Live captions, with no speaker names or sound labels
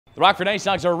The Rockford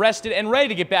IceHogs are rested and ready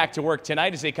to get back to work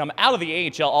tonight as they come out of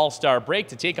the AHL All-Star break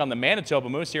to take on the Manitoba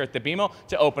Moose here at the BMO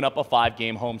to open up a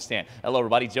 5-game homestand. Hello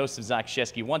everybody, Joseph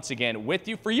Zakshesky once again with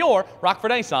you for your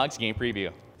Rockford IceHogs game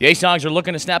preview. The IceHogs are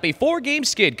looking to snap a 4-game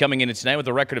skid coming into tonight with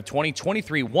a record of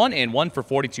 20-23, 1-1 for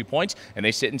 42 points, and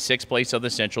they sit in 6th place of the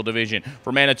Central Division.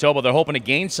 For Manitoba, they're hoping to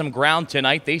gain some ground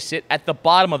tonight. They sit at the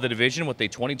bottom of the division with a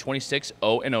 20-26,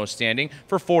 0-0 standing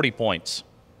for 40 points.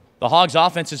 The Hogs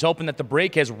offense is hoping that the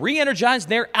break has re-energized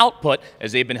their output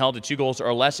as they've been held to 2 goals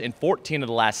or less in 14 of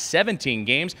the last 17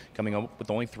 games, coming up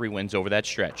with only 3 wins over that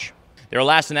stretch. They were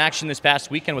last in action this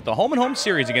past weekend with the home-and-home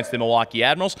series against the Milwaukee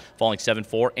Admirals, falling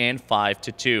 7-4 and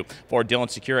 5-2. Forward Dylan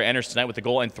Secura enters tonight with a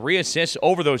goal and 3 assists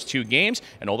over those 2 games,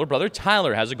 and older brother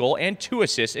Tyler has a goal and 2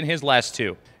 assists in his last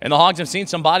 2. And the Hogs have seen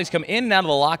some bodies come in and out of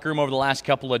the locker room over the last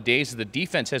couple of days as the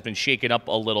defense has been shaken up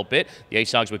a little bit. The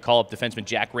IceHogs would call up defenseman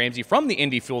Jack Ramsey from the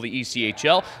Indy Fuel, the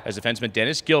ECHL, as defenseman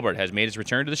Dennis Gilbert has made his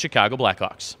return to the Chicago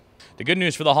Blackhawks. The good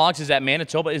news for the Hogs is that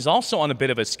Manitoba is also on a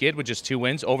bit of a skid with just 2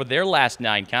 wins over their last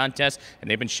 9 contests, and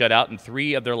they've been shut out in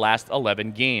 3 of their last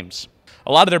 11 games.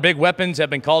 A lot of their big weapons have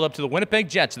been called up to the Winnipeg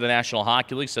Jets of the National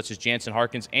Hockey League, such as Jansen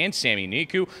Harkins and Sammy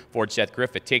Niku. Forward Seth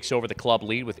Griffith takes over the club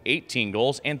lead with 18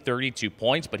 goals and 32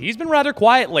 points, but he's been rather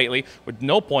quiet lately with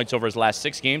no points over his last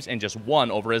 6 games and just 1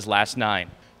 over his last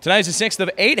 9. Tonight is the 6th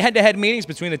of 8 head-to-head meetings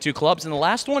between the 2 clubs, and the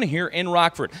last one here in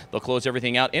Rockford. They'll close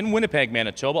everything out in Winnipeg,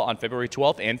 Manitoba on February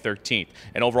 12th and 13th.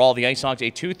 And overall, the IceHogs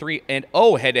a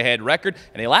 2-3-0 head-to-head record,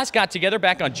 and they last got together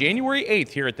back on January 8th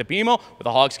here at the BMO, with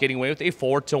the Hogs getting away with a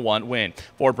 4-1 win.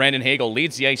 Forward Brandon Hagel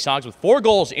leads the IceHogs with 4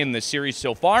 goals in this series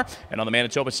so far, and on the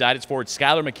Manitoba side, it's forward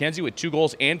Skylar McKenzie with 2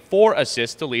 goals and 4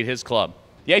 assists to lead his club.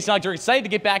 The IceHogs are excited to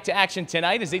get back to action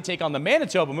tonight as they take on the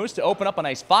Manitoba Moose to open up a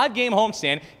nice 5-game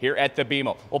homestand here at the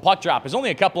BMO. Well, puck drop is only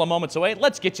a couple of moments away.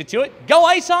 Let's get you to it. Go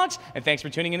IceHogs, and thanks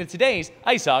for tuning in to today's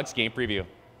IceHogs game preview.